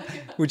 yes.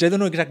 Which I don't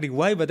know exactly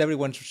why, but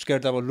everyone's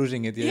scared about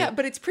losing it. Yeah,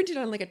 but it's printed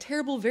on like a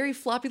terrible, very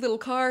floppy little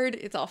card.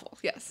 It's awful.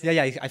 Yes.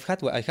 Yeah, I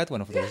had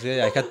one of those.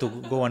 Yeah, I had to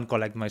go and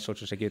collect my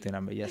social security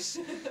number. Yes.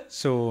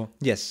 So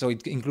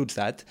it includes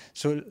that.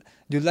 So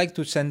you'd like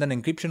to send an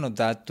encryption of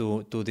that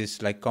to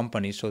this like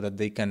company so that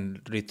they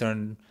can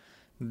return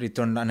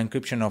an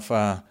encryption of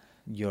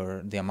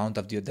the amount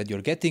of that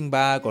you're getting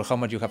back or how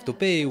much you have to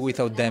pay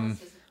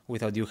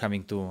without you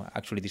having to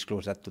actually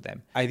disclose that to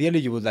them. Ideally,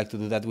 you would like to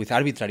do that with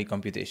arbitrary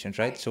computations,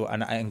 right? So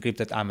an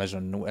encrypted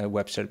Amazon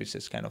Web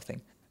Services kind of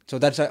thing. So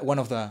that's one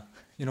of the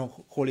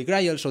holy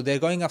grail. So they're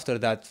going after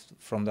that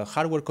from the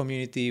hardware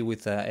community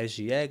with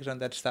SGX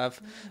and that stuff,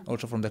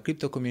 also from the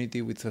crypto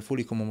community with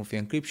fully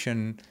homomorphic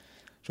encryption.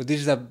 So this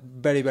is a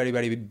very, very,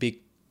 very big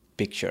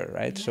picture,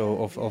 right?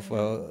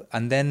 So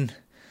and then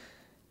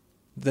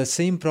the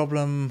same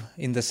problem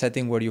in the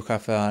setting where you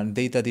have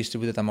data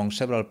distributed among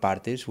several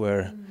parties,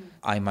 where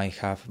I might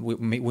have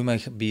we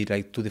might be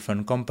like two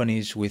different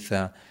companies with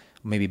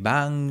maybe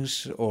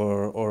banks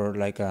or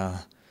like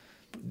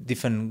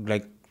different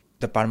like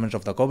departments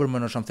of the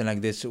government or something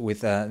like this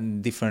with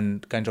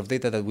different kinds of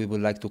data that we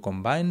would like to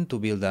combine to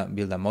build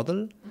a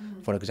model.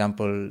 For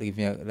example,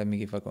 let me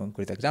give a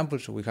concrete example.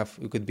 So we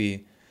could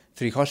be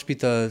 3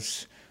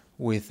 hospitals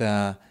with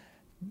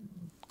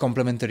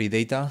complementary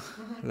data.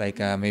 Like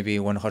maybe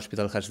one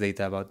hospital has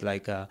data about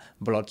like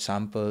blood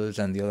samples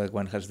and the other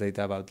one has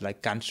data about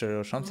like cancer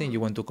or something.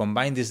 You want to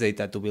combine this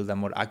data to build a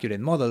more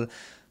accurate model,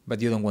 but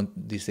you don't want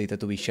this data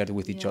to be shared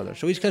with each other.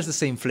 So it has the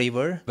same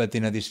flavor, but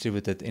in a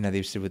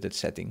distributed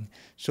setting.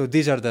 So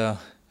this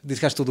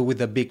has to do with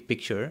the big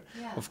picture.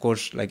 Yeah. Of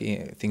course, like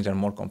things are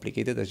more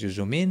complicated as you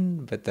zoom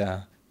in, but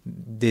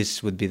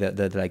this would be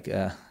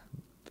the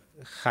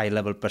high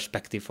level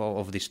perspective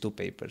of these 2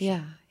 papers.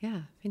 Yeah,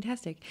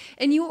 fantastic.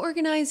 And you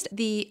organized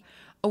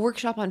a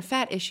workshop on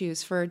fat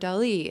issues for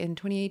DALL-E in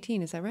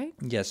 2018. Is that right?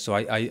 Yes. So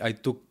I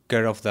took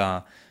care of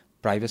the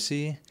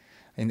privacy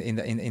in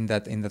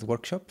that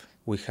workshop.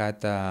 We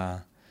had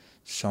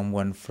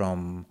someone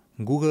from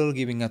Google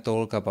giving a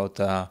talk about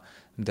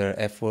their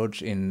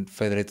efforts in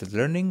federated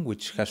learning,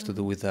 which has to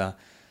do with the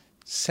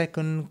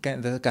second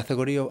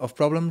category of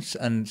problems,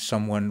 and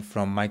someone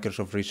from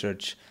Microsoft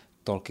Research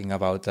talking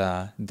about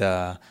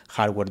the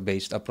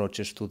hardware-based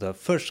approaches to the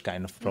first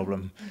kind of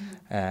problem,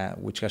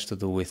 which has to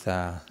do with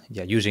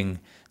using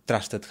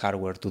trusted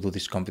hardware to do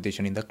this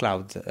computation in the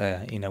cloud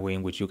in a way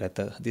in which you get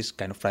this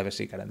kind of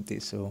privacy guarantee.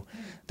 So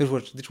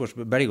this was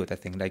very good, I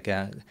think. Like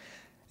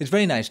it's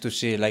very nice to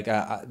see like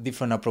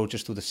different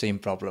approaches to the same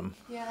problem,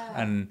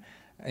 and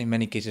in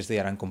many cases they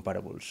are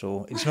incomparable.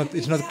 So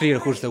it's not clear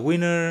who's the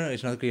winner.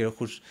 It's not clear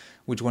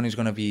which one is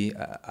going to be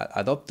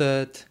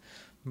adopted,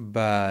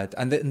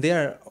 and they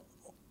are,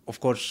 of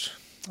course,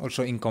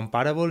 also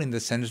incomparable in the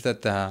sense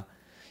that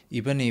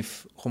even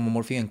if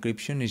homomorphic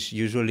encryption is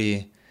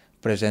usually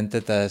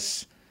presented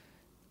as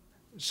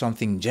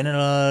something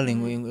general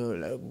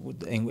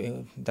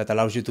that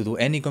allows you to do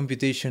any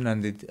computation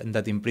and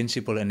that in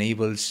principle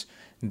enables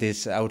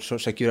this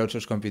secure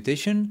outsourced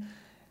computation,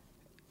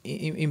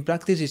 in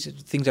practice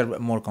things are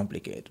more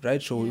complicated,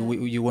 right? So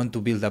you want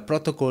to build a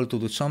protocol to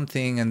do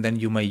something, and then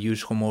you might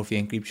use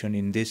homomorphic encryption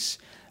in this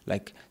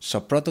like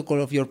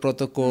sub-protocol of your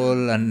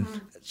protocol. And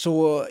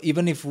so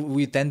even if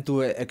we tend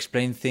to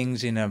explain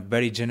things in a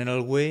very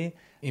general way,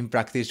 in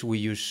practice we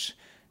use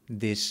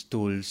these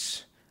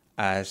tools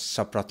as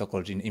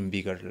sub-protocols in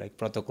bigger like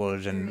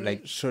protocols, and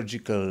like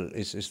surgical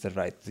is the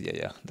right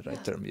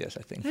term. Yes,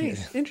 I think.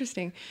 Nice.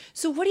 Interesting.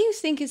 So what do you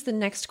think is the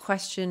next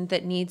question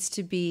that needs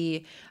to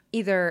be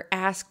either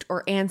asked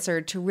or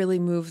answered to really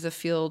move the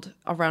field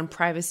around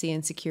privacy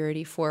and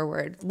security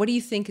forward? What do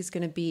you think is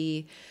going to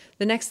be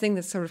the next thing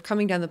that's sort of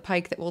coming down the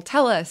pike that will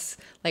tell us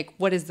like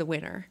what is the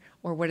winner,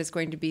 or what is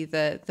going to be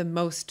the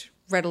most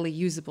readily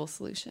usable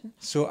solution?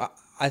 So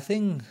I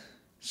think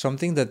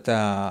something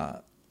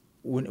that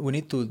we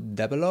need to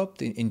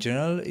develop in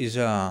general is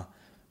a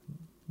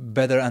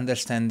better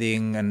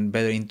understanding and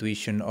better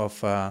intuition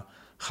of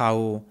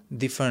how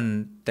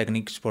different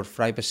techniques for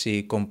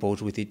privacy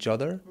compose with each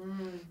other.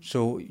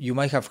 So you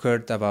might have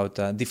heard about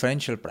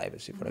differential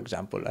privacy, for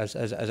example, as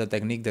a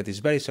technique that is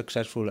very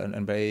successful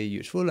and very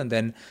useful. And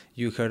then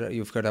you've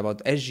heard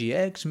about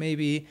SGX,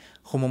 maybe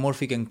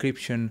homomorphic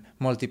encryption,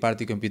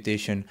 multi-party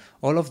computation.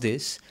 All of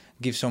this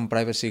gives some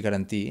privacy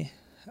guarantee,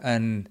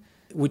 and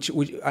what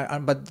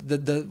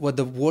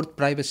the word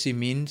privacy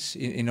means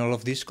in all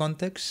of these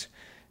contexts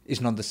is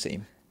not the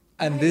same.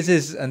 And this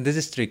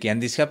is tricky,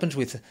 and this happens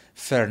with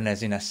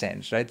fairness in a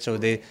sense, right? So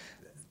they,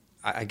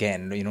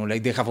 again,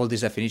 like they have all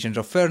these definitions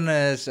of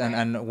fairness,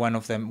 and one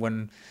of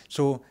them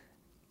so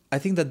I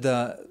think that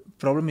the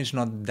problem is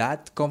not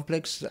that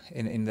complex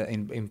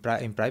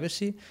in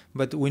privacy,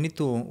 but we need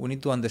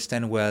to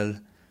understand well,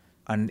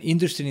 and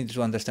industry needs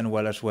to understand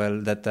well as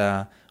well,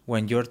 that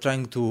when you're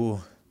trying to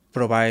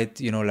provide,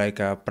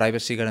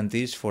 privacy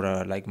guarantees for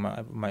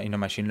in a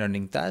machine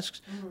learning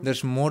tasks,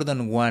 there's more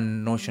than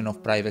one notion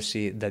of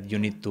privacy that you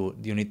need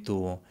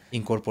to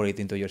incorporate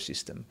into your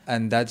system,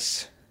 and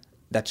that's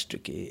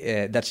tricky.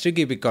 That's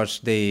tricky because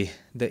the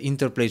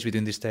interplays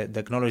between these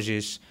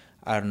technologies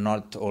are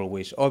not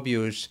always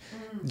obvious.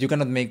 You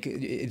cannot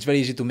it's very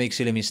easy to make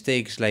silly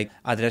mistakes, like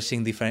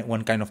addressing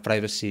one kind of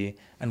privacy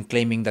and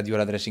claiming that you're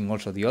addressing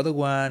also the other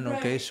one. Right.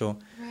 Okay, so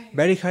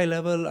very high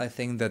level, I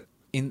think that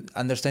in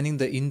understanding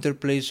the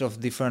interplays of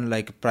different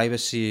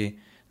privacy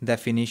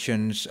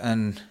definitions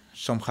and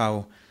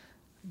somehow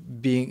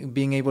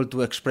being able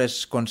to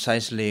express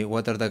concisely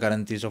what are the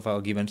guarantees of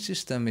a given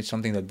system is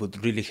something that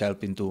would really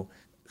help into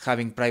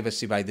having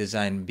privacy by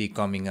design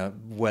becoming a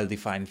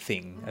well-defined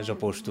thing, as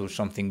opposed to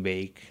something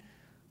vague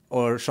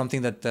or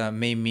something that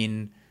may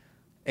mean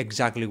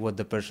exactly what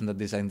the person that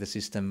designed the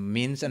system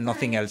means and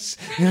nothing else.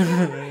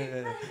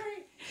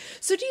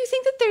 So do you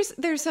think that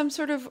there's some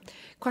sort of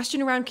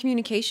question around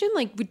communication?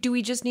 Like, do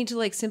we just need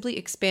to simply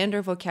expand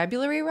our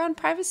vocabulary around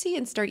privacy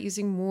and start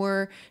using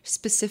more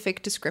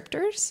specific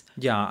descriptors?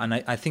 Yeah, and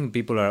I think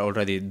people are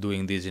already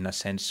doing this in a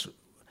sense.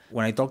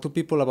 When I talk to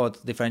people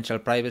about differential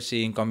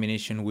privacy in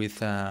combination with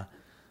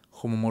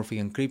homomorphic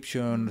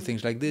encryption,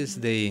 things like this,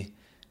 they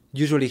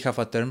usually have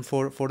a term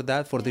for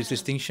this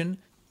distinction.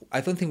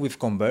 I don't think we've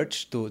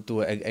converged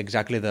to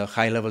exactly the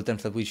high-level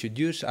terms that we should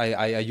use.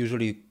 I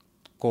usually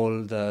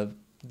call the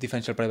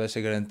differential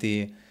privacy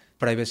guarantee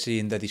privacy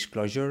in the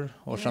disclosure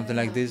or something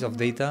like this of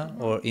data,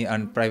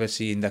 and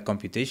privacy in the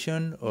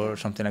computation or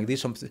something like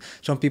this.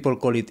 Some people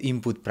call it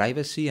input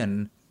privacy,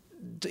 and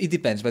it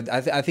depends, but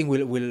I think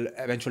we'll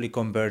eventually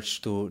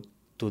converge to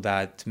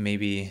that,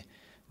 maybe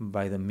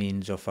by the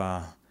means of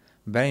a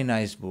very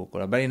nice book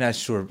or a very nice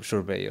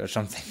survey or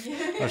something,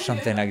 or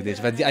something like this.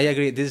 But I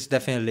agree, this is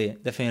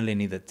definitely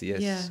needed.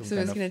 Yes. Yeah. So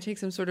it's going to take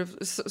some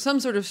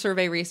sort of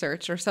survey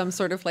research or some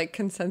sort of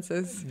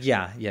consensus.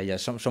 Yeah.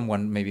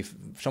 Someone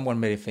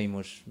very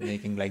famous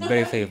making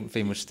very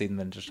famous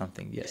statements or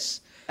something.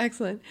 Yes.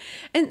 Excellent.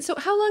 And so,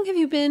 how long have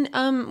you been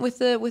with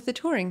the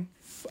touring?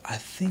 I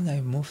think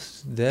I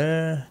moved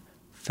there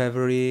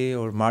February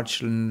or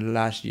March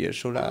last year,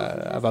 so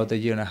about a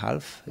year and a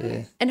half.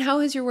 Yeah. And how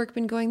has your work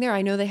been going there?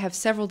 I know they have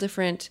several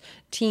different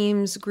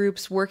teams,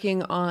 groups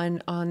working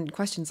on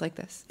questions like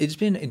this. It's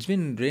been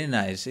really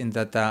nice in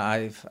that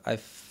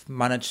I've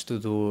managed to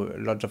do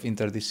lots of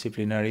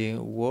interdisciplinary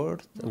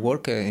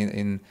work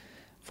in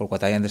for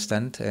what I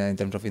understand in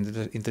terms of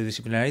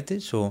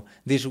interdisciplinarity. So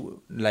this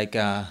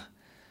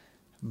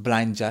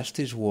blind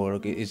justice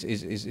work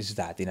is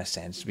that, in a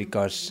sense,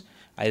 because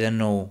I don't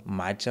know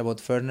much about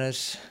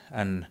fairness,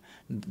 and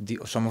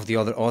some of the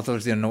other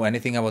authors didn't know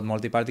anything about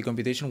multi-party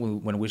computation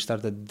when we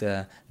started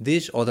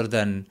this, other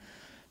than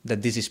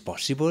that this is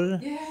possible.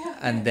 Yeah.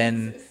 And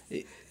then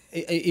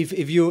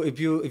if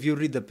you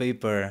read the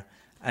paper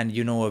and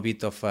you know a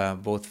bit of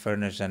both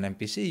fairness and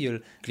MPC,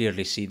 you'll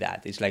clearly see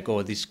that it's like,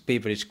 oh, this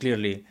paper is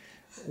clearly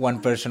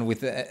one person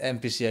with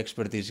MPC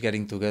expertise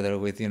getting together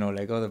with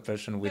other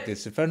person with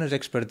this fairness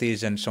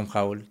expertise, and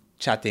somehow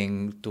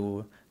chatting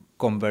to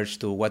converge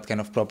to what kind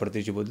of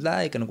properties you would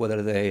like and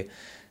whether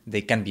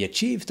they can be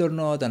achieved or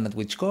not, and at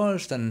which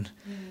cost. And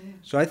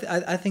so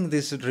I think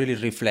this really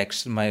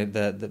reflects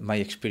my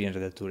experience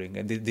at the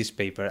Turing. This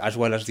paper, as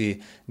well as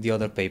the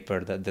other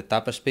paper, the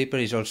Tapas paper,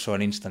 is also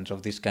an instance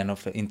of this kind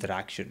of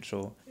interaction.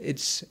 So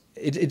it's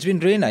been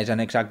really nice,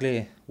 and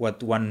exactly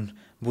what one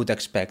would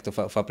expect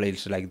of a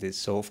place like this.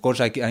 So of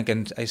course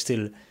I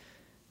still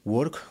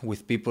work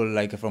with people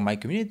from my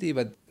community,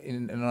 but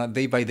on a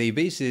day-by-day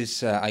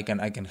basis, I can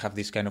have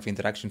this kind of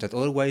interactions that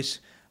otherwise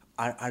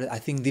are I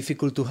think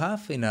difficult to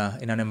have in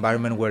an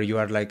environment where you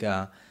are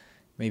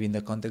maybe in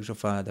the context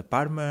of a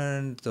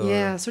department.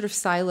 Or sort of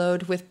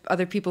siloed with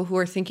other people who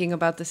are thinking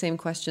about the same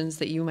questions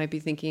that you might be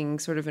thinking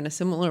sort of in a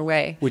similar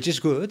way. Which is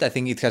good. I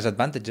think it has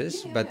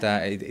advantages, but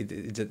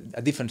it's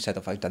a different set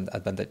of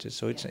advantages.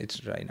 So it's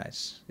very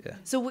nice. Yeah.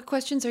 So what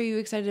questions are you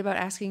excited about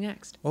asking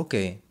next?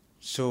 Okay.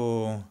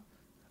 So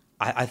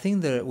I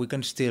think that we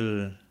can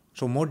still,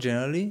 so more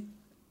generally,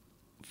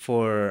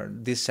 for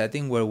this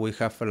setting where we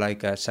have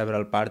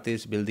several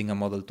parties building a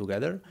model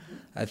together,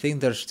 I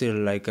think there's still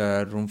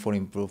room for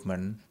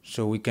improvement.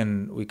 So we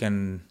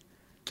can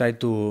try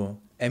to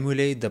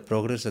emulate the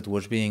progress that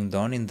was being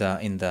done in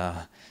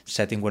the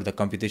setting where the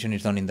computation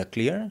is done in the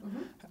clear,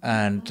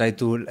 and try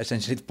to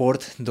essentially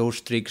port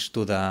those tricks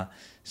to the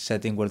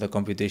setting where the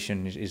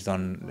computation is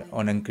done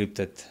on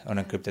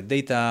encrypted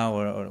data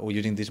or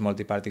using these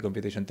multi-party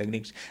computation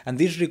techniques. And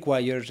this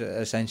requires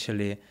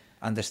essentially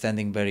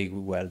understanding very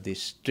well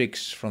these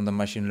tricks from the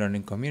machine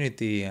learning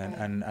community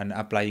and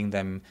applying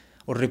them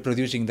or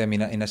reproducing them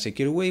in a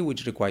secure way,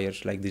 which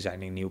requires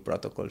designing new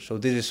protocols. So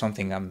this is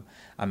something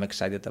I'm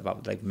excited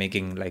about,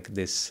 making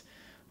these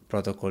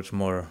protocols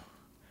more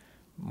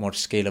more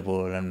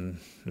scalable and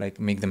like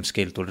make them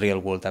scale to real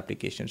world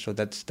applications. So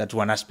that's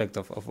one aspect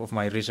of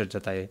my research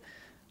that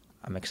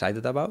I'm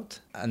excited about.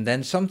 And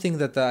then something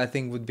that I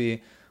think would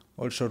be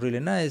also really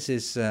nice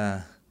is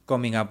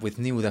coming up with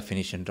new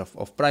definitions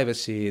of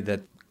privacy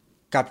that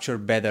capture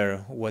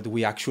better what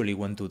we actually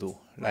want to do.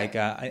 Like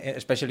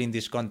especially in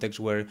this context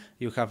where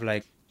you have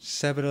like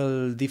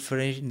several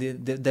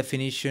different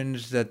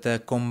definitions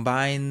that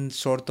combine,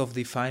 sort of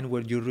define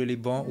what you really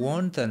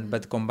want,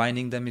 but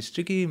combining them is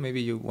tricky.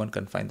 Maybe one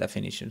can find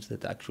definitions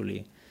that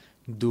actually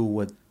do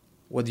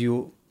what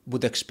you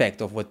would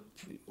expect of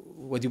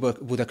what you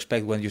would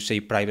expect when you say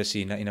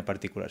privacy in a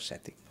particular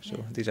setting.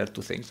 So these are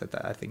two things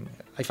that I think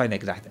I find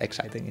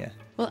exciting. Yeah.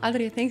 Well,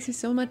 Adria, thanks you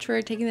so much for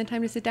taking the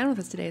time to sit down with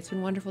us today. It's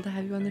been wonderful to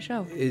have you on the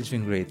show. It's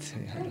been great.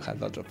 I had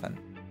lots of fun.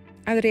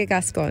 Adria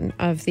Gascon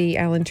of the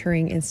Alan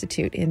Turing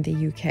Institute in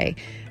the UK.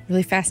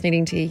 Really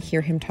fascinating to hear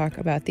him talk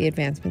about the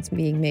advancements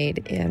being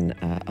made in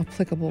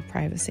applicable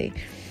privacy.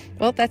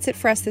 Well, that's it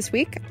for us this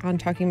week on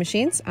Talking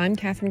Machines. I'm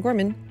Catherine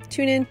Gorman.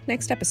 Tune in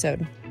next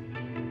episode.